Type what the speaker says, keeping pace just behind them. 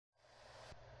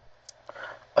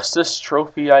Assist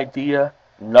Trophy idea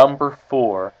number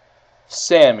 4.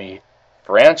 Sami,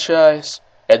 Franchise,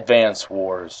 Advance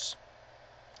Wars.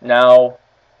 Now,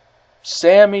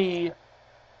 Sami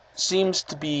seems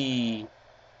to be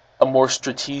a more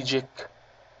strategic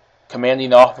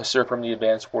commanding officer from the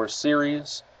Advance Wars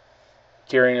series,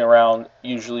 carrying around,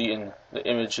 usually in the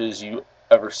images you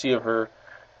ever see of her,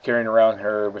 carrying around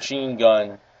her machine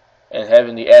gun and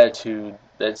having the attitude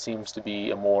that seems to be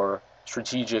a more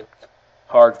strategic,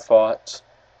 hard-fought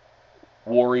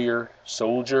warrior,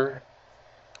 soldier.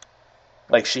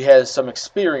 Like she has some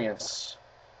experience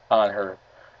on her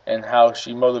and how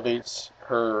she motivates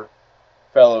her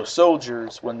fellow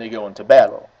soldiers when they go into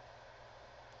battle.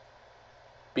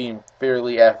 Being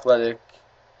fairly athletic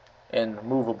and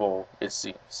movable, it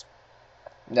seems.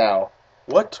 Now,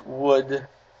 what would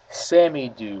Sami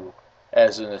do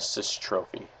as an assist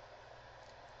trophy?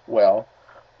 Well,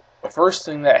 the first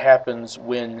thing that happens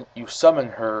when you summon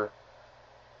her,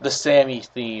 the Sami's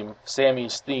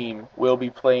theme will be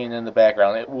playing in the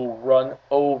background. It will run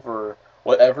over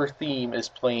whatever theme is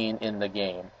playing in the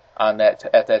game at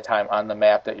that time on the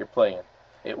map that you're playing.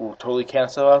 It will totally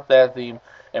cancel out that theme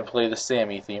and play the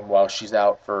Sami theme while she's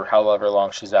out for however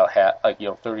long she's out,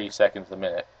 30 seconds a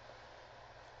minute.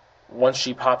 Once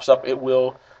she pops up, it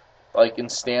will, like in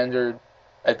standard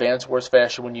Advance Wars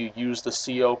fashion, when you use the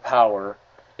CO power,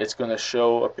 it's going to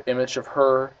show an image of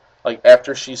her, like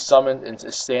after she's summoned and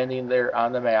is standing there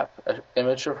on the map, an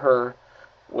image of her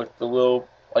with the little,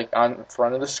 like on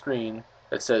front of the screen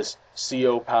that says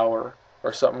CO power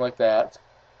or something like that.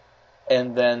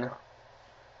 And then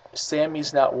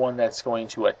Sami's not one that's going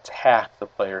to attack the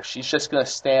player. She's just going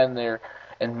to stand there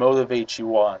and motivate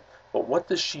you on. But what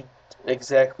does she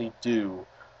exactly do?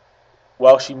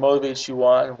 While she motivates you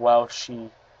on, while she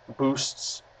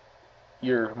boosts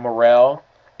your morale,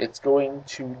 it's going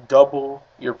to double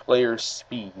your player's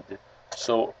speed.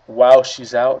 So while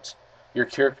she's out, your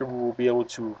character will be able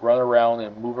to run around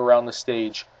and move around the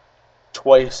stage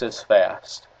twice as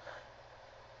fast.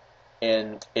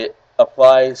 And it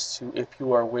applies to if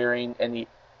you are wearing any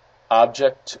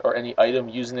object or any item,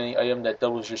 using any item that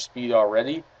doubles your speed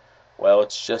already, well,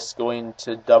 it's just going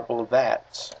to double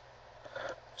that.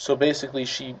 So basically,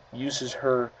 she uses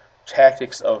her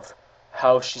tactics of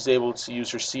how she's able to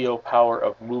use her CO power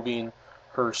of moving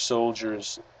her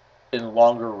soldiers in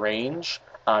longer range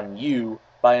on you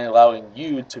by allowing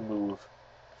you to move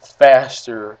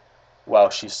faster while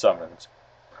she's summoned.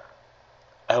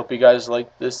 I hope you guys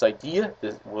liked this idea.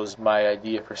 This was my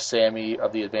idea for Sami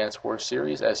of the Advance Wars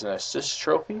series as an assist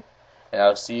trophy. And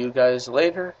I'll see you guys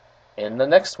later in the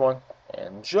next one.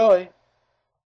 Enjoy!